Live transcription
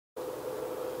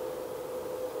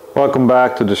Welcome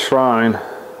back to the shrine.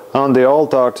 On the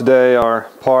altar today are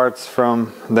parts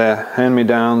from the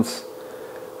hand-me-downs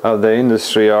of the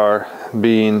industry are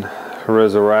being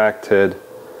resurrected.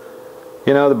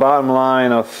 You know, the bottom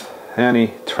line of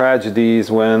any tragedy is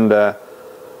when the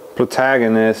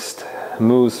protagonist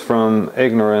moves from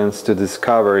ignorance to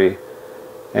discovery,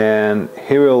 and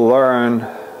he will learn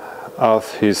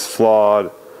of his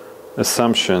flawed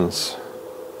assumptions.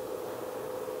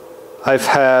 I've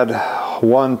had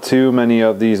one too many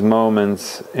of these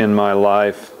moments in my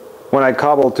life when I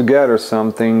cobble together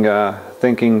something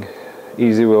thinking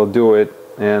easy will do it,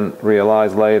 and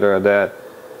realize later that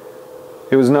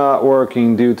it was not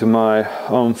working due to my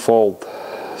own fault.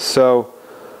 So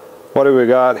what do we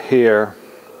got here?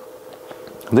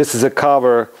 This is a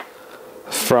cover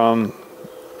from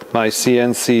my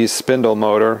CNC spindle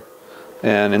motor,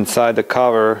 and inside the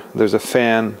cover there's a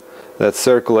fan that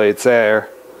circulates air.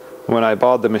 When I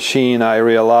bought the machine, I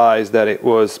realized that it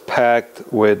was packed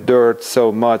with dirt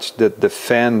so much that the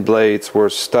fan blades were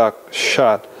stuck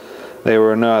shut. They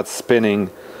were not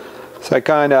spinning. So I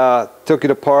kind of took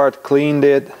it apart, cleaned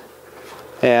it,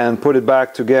 and put it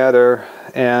back together.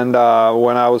 And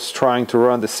when I was trying to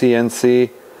run the CNC,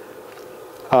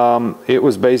 it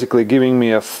was basically giving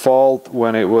me a fault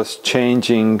when it was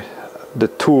changing the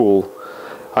tool.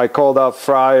 I called up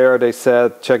Fryer. They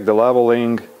said check the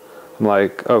leveling. I'm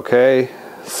like, okay.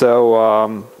 So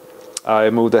I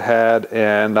moved ahead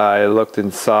and I looked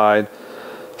inside,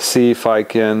 see if I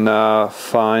can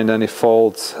find any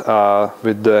faults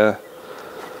with the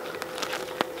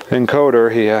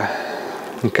encoder here.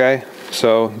 Okay,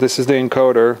 so this is the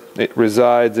encoder. It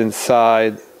resides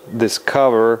inside this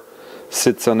cover,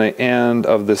 sits on the end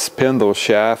of the spindle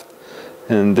shaft,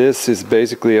 and this is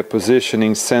basically a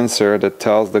positioning sensor that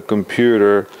tells the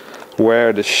computer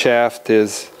where the shaft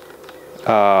is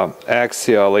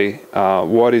axially,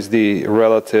 what is the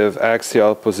relative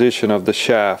axial position of the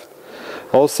shaft.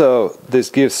 Also,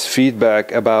 this gives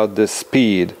feedback about the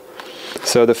speed.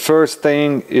 So the first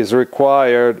thing is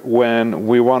required when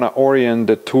we want to orient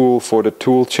the tool for the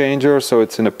tool changer, so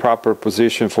it's in a proper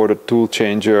position for the tool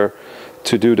changer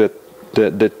to do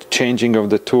the changing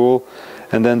of the tool.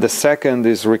 And then the second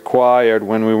is required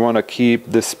when we want to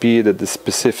keep the speed at the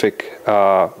specific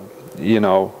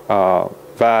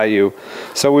value.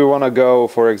 So we want to go,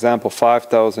 for example,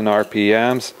 5,000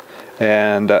 RPMs,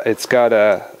 and it's got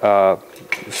a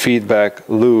feedback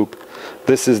loop.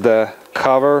 This is the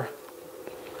cover.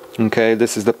 Okay,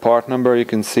 this is the part number. You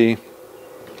can see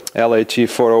LHE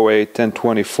 408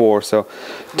 1024. So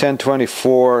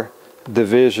 1024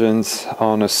 divisions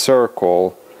on a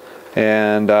circle,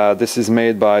 and this is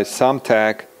made by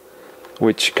Sumtech,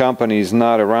 which company is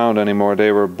not around anymore.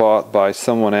 They were bought by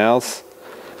someone else.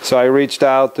 So I reached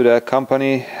out to that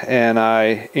company and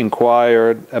I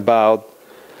inquired about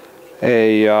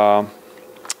a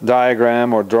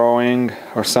diagram or drawing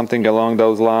or something along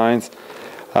those lines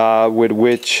with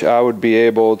which I would be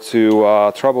able to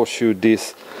troubleshoot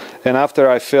this. And after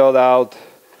I filled out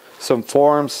some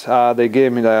forms, they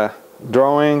gave me the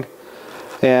drawing,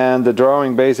 and the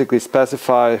drawing basically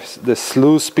specifies the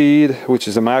slew speed, which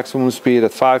is a maximum speed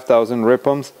at 5,000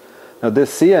 RPMs. Now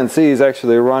this CNC is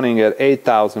actually running at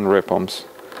 8,000 RPMs,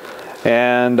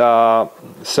 and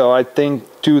so I think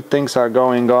two things are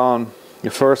going on.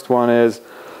 The first one is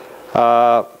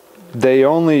they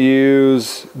only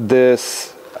use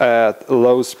this at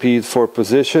low speed for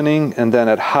positioning, and then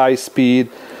at high speed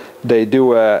they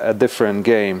do a different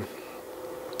game.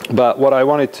 But what I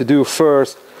wanted to do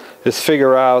first is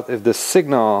figure out if the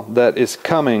signal that is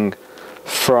coming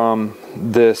from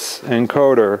this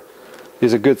encoder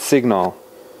is a good signal.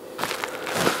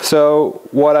 So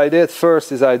what I did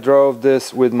first is I drove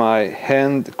this with my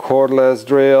hand cordless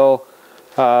drill,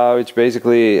 which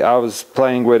basically I was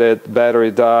playing with it,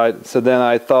 battery died, so then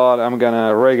I thought I'm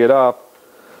gonna rig it up,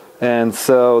 and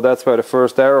so that's where the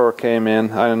first error came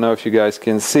in. I don't know if you guys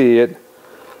can see it,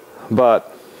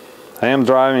 but I am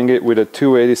driving it with a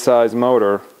 280 size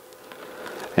motor,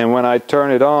 and when I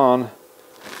turn it on,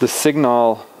 the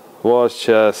signal was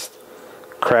just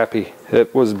crappy.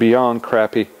 It was beyond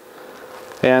crappy.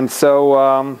 And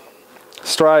so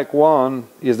strike one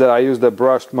is that I used a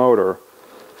brushed motor.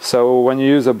 So when you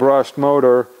use a brushed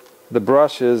motor, the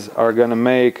brushes are going to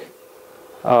make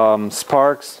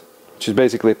sparks, which is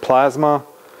basically plasma,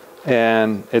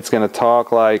 and it's going to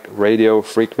talk like radio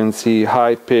frequency,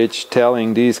 high pitch,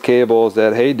 telling these cables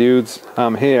that, hey dudes,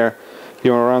 I'm here.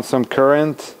 You want to run some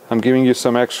current? I'm giving you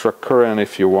some extra current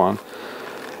if you want.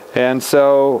 And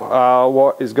so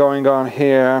what is going on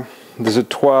here, there's a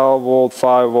 12 volt,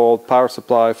 5 volt power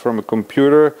supply from a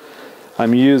computer.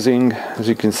 I'm using, as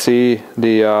you can see,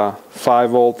 the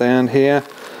 5-volt end here,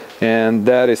 and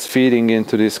that is feeding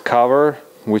into this cover,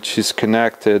 which is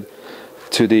connected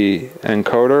to the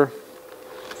encoder.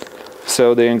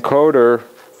 So the encoder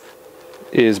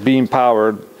is being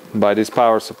powered by this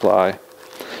power supply.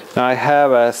 Now I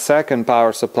have a second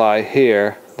power supply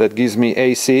here that gives me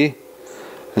AC,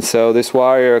 and so this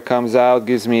wire comes out,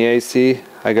 gives me AC.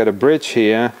 I got a bridge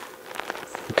here,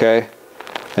 okay,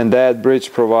 and that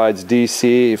bridge provides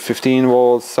DC, 15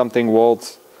 volts, something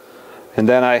volts. And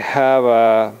then I have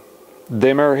a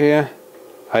dimmer here.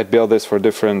 I built this for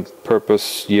different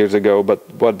purpose years ago, but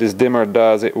what this dimmer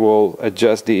does, it will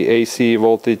adjust the AC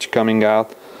voltage coming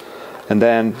out, and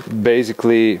then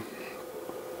basically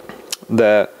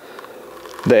the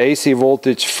AC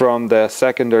voltage from the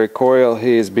secondary coil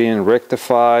here is being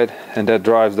rectified, and that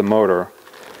drives the motor.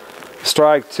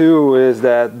 Strike two is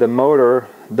that the motor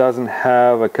doesn't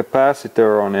have a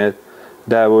capacitor on it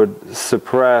that would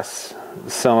suppress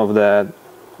some of that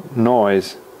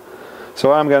noise. So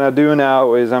what I'm gonna do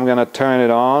now is I'm gonna turn it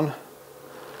on.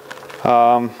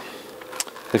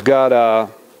 I've got a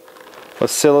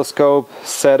oscilloscope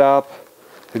set up.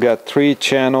 We've got 3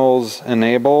 channels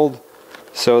enabled.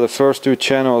 So the first 2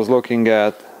 channels looking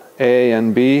at A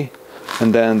and B,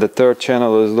 and then the third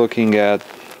channel is looking at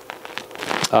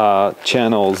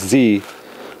channel Z,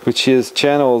 which is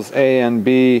channels A and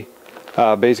B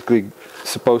basically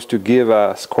supposed to give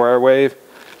a square wave,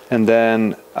 and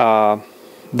then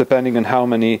depending on how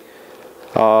many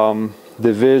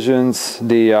divisions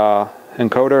the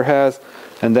encoder has,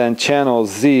 and then channel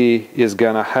Z is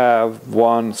gonna have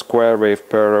 1 square wave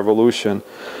per revolution.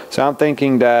 So I'm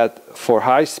thinking that for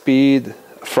high speed,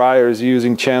 Fryer is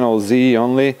using channel Z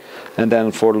only, and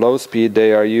then for low speed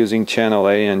they are using channel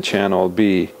A and channel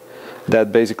B.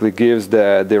 That basically gives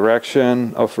the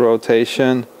direction of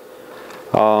rotation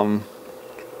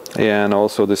and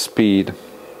also the speed.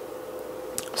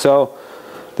 So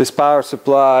this power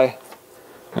supply,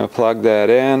 I'm gonna plug that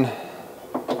in.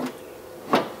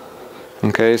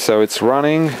 Okay, so it's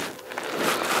running.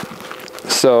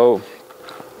 So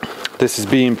this is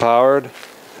being powered,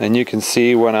 and you can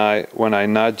see when I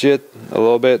nudge it a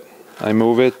little bit, I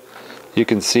move it, you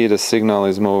can see the signal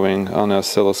is moving on the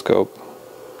oscilloscope.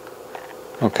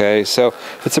 Okay, so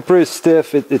it's a pretty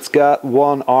stiff, it's got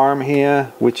 1 arm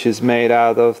here which is made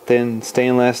out of thin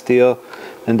stainless steel,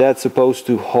 and that's supposed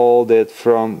to hold it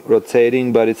from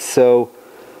rotating, but it's so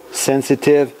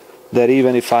sensitive that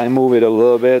even if I move it a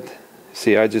little bit,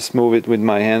 see, I just move it with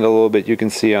my hand a little bit, you can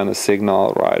see on the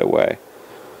signal right away.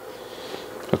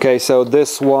 Okay, so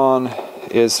this one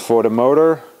is for the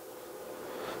motor,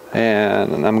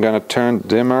 and I'm gonna turn the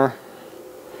dimmer,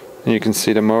 and you can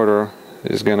see the motor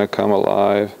is gonna come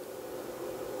alive.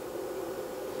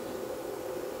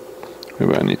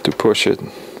 Maybe I need to push it.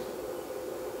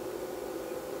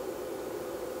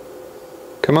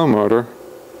 Come on, motor.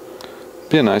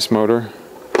 Be a nice motor.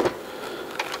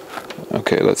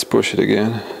 Okay, let's push it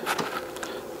again.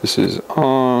 This is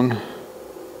on.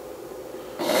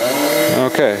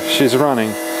 Okay, she's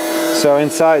running. So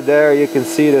inside there you can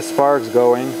see the sparks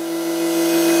going,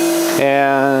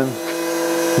 and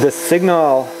the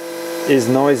signal is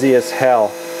noisy as hell.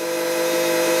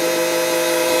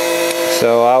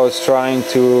 So I was trying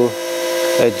to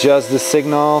adjust the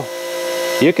signal.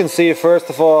 You can see, first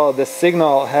of all, the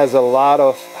signal has a lot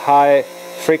of high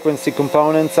frequency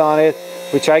components on it,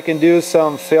 which I can do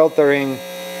some filtering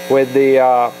with the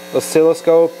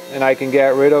oscilloscope, and I can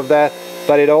get rid of that.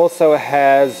 But it also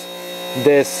has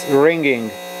this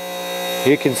ringing.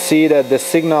 You can see that the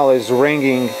signal is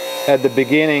ringing at the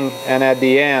beginning and at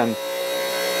the end.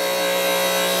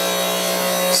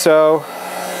 So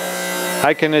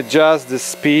I can adjust the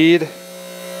speed,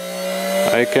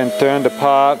 I can turn the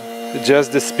pot,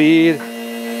 adjust the speed,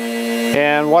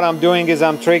 and what I'm doing is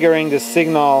I'm triggering the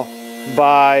signal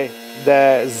by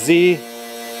the Z,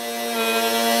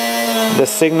 the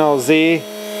signal Z,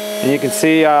 and you can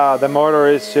see the motor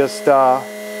is just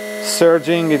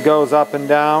surging, it goes up and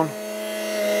down.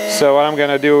 So what I'm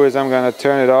gonna do is I'm gonna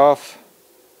turn it off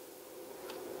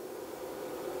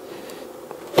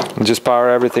and just power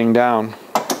everything down.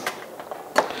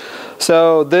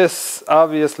 So this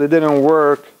obviously didn't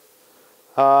work.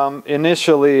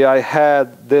 Initially I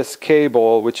had this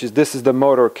cable, this is the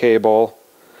motor cable,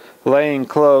 laying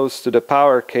close to the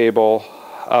power cable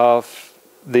of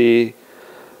the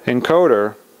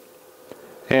encoder,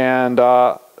 and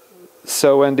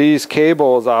so when these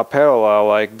cables are parallel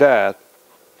like that,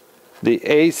 the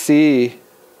AC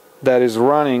that is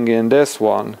running in this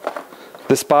one,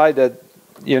 despite that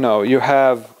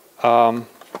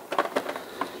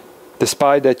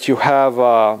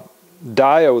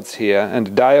diodes here, and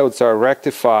the diodes are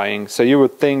rectifying. So you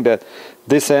would think that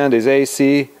this end is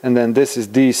AC and then this is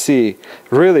DC.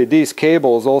 Really, these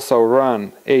cables also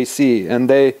run AC, and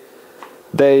they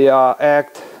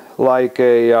act like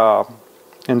a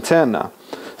antenna.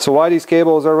 So why these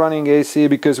cables are running AC?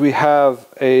 Because we have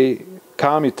a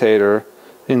commutator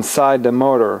inside the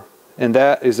motor, and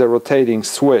that is a rotating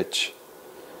switch.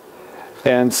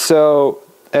 And so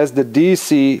as the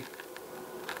DC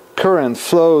current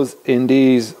flows in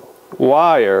these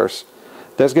wires,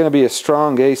 there's going to be a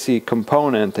strong AC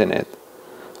component in it.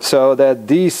 So that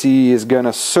DC is going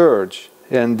to surge,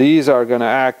 and these are going to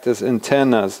act as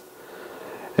antennas,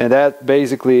 and that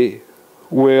basically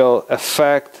will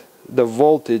affect the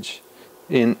voltage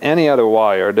in any other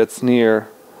wire that's near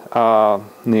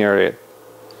it.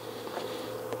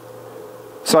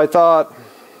 So I thought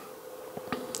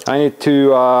I need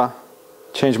to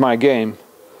change my game.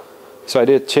 So I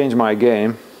did change my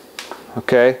game.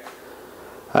 Okay,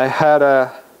 I had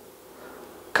a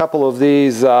couple of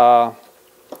these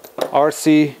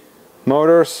RC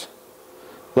motors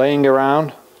laying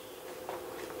around.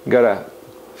 Got a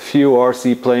few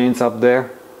RC planes up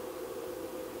there,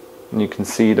 and you can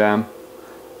see them.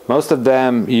 Most of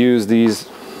them use these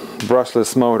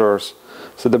brushless motors.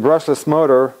 So the brushless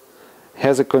motor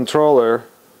has a controller,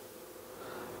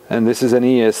 and this is an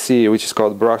ESC, which is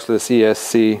called brushless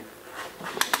ESC.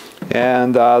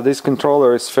 And this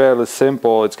controller is fairly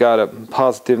simple. It's got a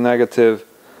positive, negative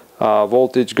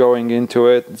voltage going into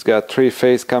it. It's got 3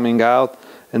 phase coming out,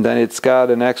 and then it's got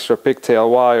an extra pigtail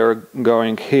wire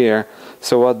going here.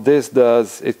 So what this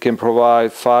does, it can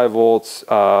provide 5 volts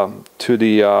to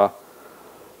the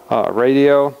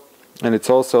radio, and it's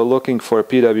also looking for a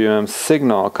PWM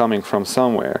signal coming from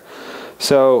somewhere.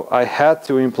 So I had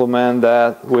to implement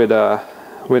that with an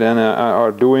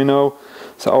Arduino.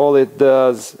 So all it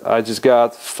does, I just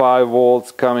got 5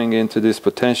 volts coming into this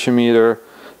potentiometer.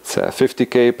 It's a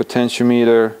 50K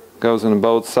potentiometer, goes on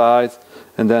both sides,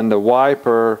 and then the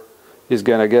wiper is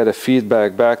gonna get a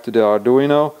feedback back to the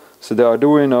Arduino. So the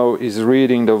Arduino is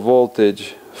reading the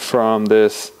voltage from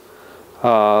this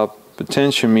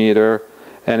potentiometer,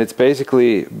 and it's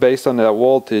basically based on that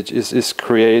voltage is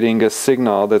creating a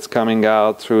signal that's coming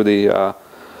out through the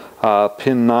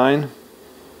pin 9.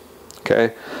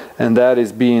 Okay, and that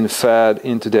is being fed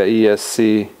into the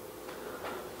ESC.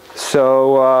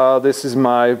 So this is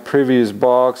my previous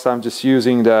box. I'm just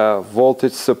using the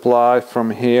voltage supply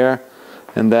from here,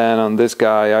 and then on this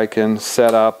guy I can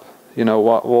set up, you know,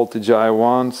 what voltage I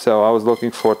want. So I was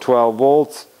looking for 12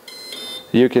 volts.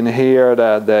 You can hear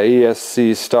that the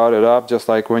ESC started up just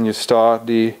like when you start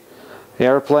the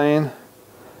airplane,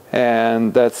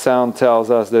 and that sound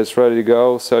tells us that it's ready to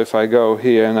go. So if I go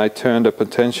here and I turn the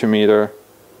potentiometer,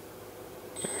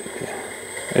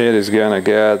 it is gonna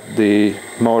get the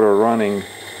motor running.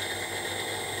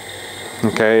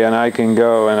 Okay, and I can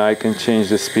go and I can change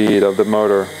the speed of the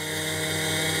motor.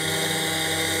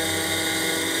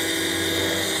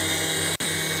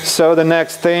 So the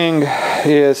next thing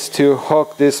is to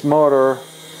hook this motor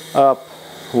up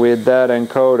with that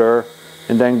encoder,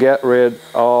 and then get rid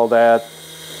all that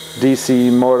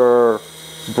DC motor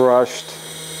brushed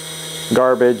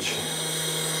garbage,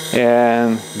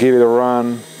 and give it a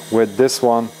run with this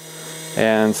one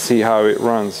and see how it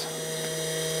runs.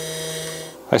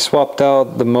 I swapped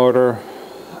out the motor.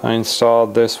 I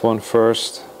installed this one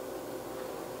first.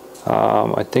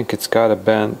 I think it's got a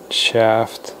bent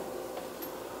shaft,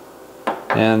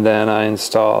 and then I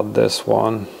installed this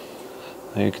one.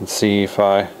 You can see if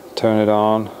I turn it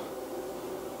on,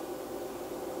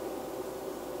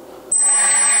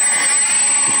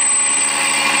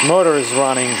 motor is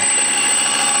running,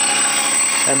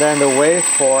 and then the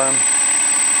waveform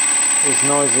is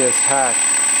noisy as heck.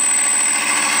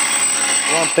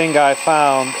 One thing I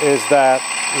found is that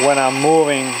when I'm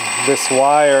moving this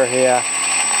wire here,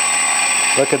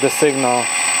 look at the signal.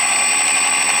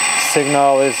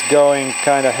 Signal is going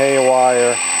kind of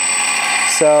haywire.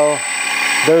 So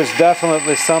there's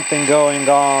definitely something going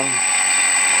on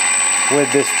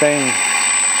with this thing.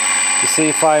 You see,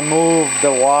 if I move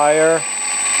the wire,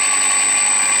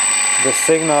 the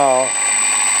signal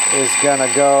is gonna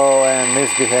go and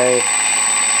misbehave.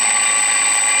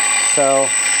 So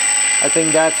I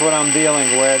think that's what I'm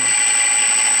dealing with,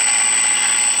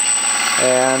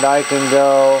 and I can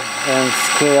go and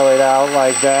scale it out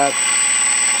like that.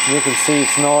 You can see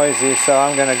it's noisy, so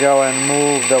I'm gonna go and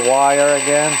move the wire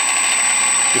again.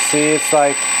 You see, it's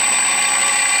like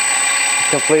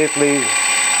completely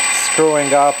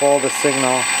screwing up all the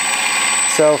signal.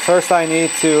 So first I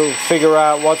need to figure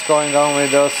out what's going on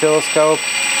with the oscilloscope,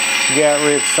 get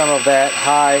rid of some of that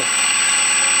high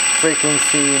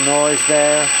frequency noise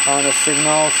there on the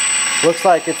signals. Looks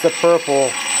like it's a purple,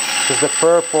 because the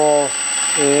purple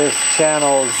is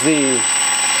channel Z.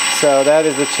 So that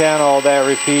is a channel that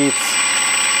repeats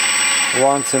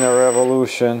once in a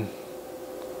revolution.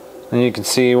 And you can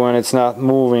see when it's not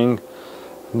moving,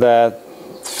 that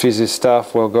fizzy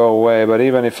stuff will go away. But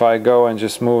even if I go and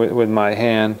just move it with my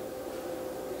hand,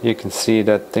 you can see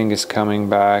that thing is coming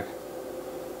back.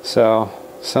 So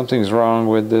something's wrong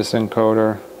with this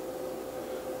encoder.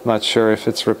 Not sure if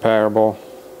it's repairable.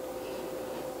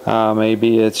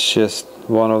 Maybe it's just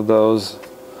one of those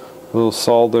little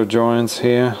solder joints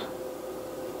here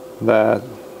that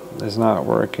is not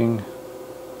working.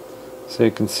 So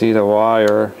you can see the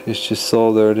wire is just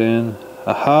soldered in.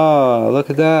 Aha!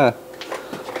 Look at that!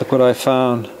 Look what I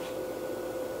found.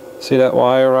 See that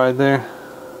wire right there?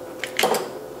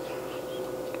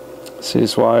 See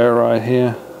this wire right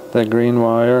here? That green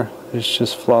wire is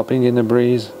just flopping in the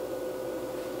breeze.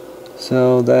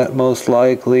 So that most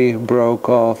likely broke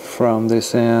off from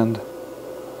this end,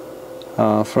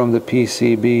 from the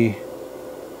PCB.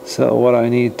 So what I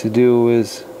need to do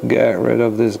is get rid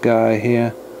of this guy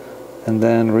here and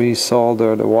then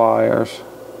resolder the wires.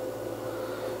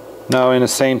 Now in the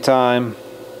same time,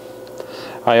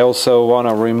 I also want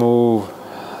to remove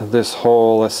this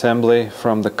whole assembly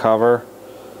from the cover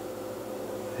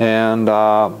and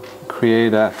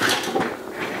create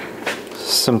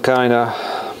some kind of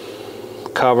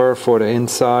cover for the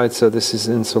inside. So this is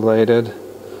insulated.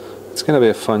 It's gonna be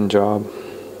a fun job.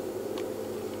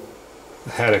 I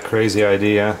had a crazy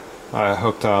idea. I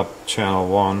hooked up channel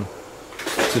 1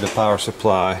 to the power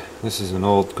supply. This is an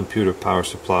old computer power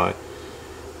supply.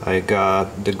 I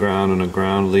got the ground on a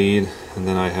ground lead, and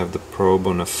then I have the probe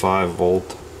on a 5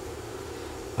 volt.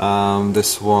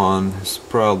 This one is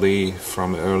probably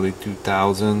from the early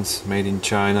 2000s, made in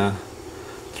China,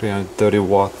 330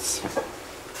 watts.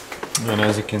 And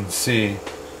as you can see,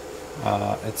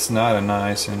 it's not a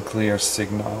nice and clear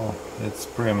signal. It's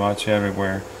pretty much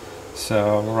everywhere.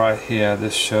 So right here,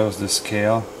 this shows the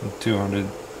scale, 200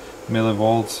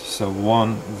 millivolts. So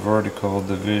one vertical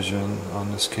division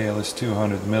on the scale is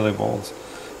 200 millivolts.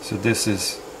 So this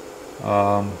is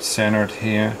centered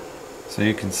here. So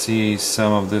you can see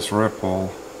some of this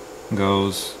ripple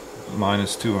goes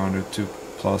minus 200 to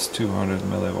plus 200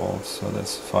 millivolts. So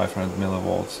that's 500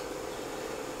 millivolts.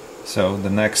 So the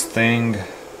next thing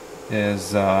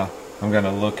is I'm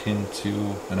gonna look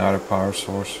into another power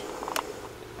source.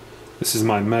 This is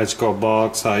my magical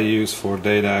box I use for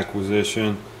data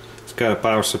acquisition. It's got a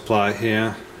power supply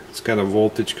here. It's got a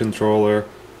voltage controller,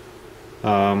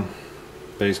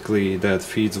 basically that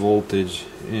feeds voltage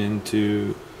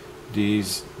into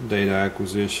these data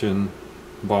acquisition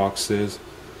boxes,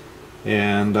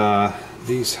 and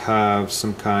these have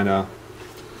some kind of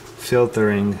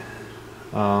filtering,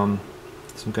 some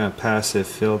kind of passive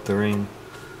filtering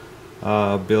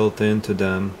built into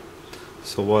them.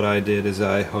 So what I did is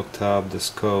I hooked up the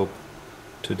scope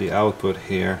to the output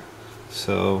here.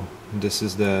 So this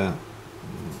is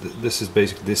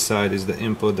basically, this side is the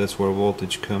input, that's where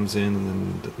voltage comes in and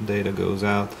then the data goes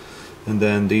out, and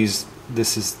then this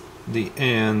is the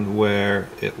end where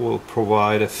it will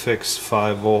provide a fixed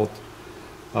 5 volt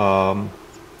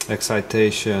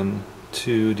excitation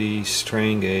to the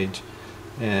strain gauge,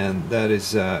 and that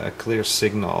is a clear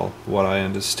signal, what I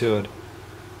understood.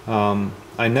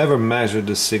 I never measured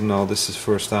the signal. This is the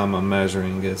first time I'm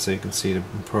measuring it. So you can see the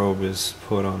probe is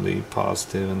put on the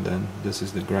positive, and then this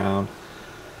is the ground,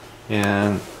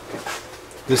 and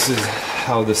this is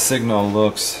how the signal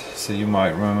looks. So you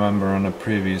might remember on the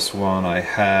previous one I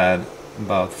had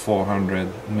about 400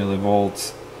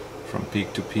 millivolts from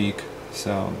peak to peak.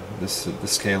 So the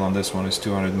scale on this one is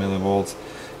 200 millivolts.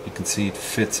 You can see it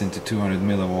fits into 200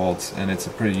 millivolts, and it's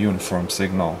a pretty uniform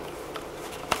signal.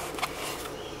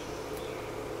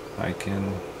 I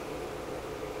can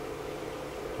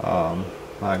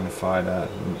magnify that,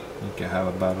 and you can have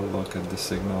a better look at the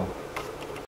signal.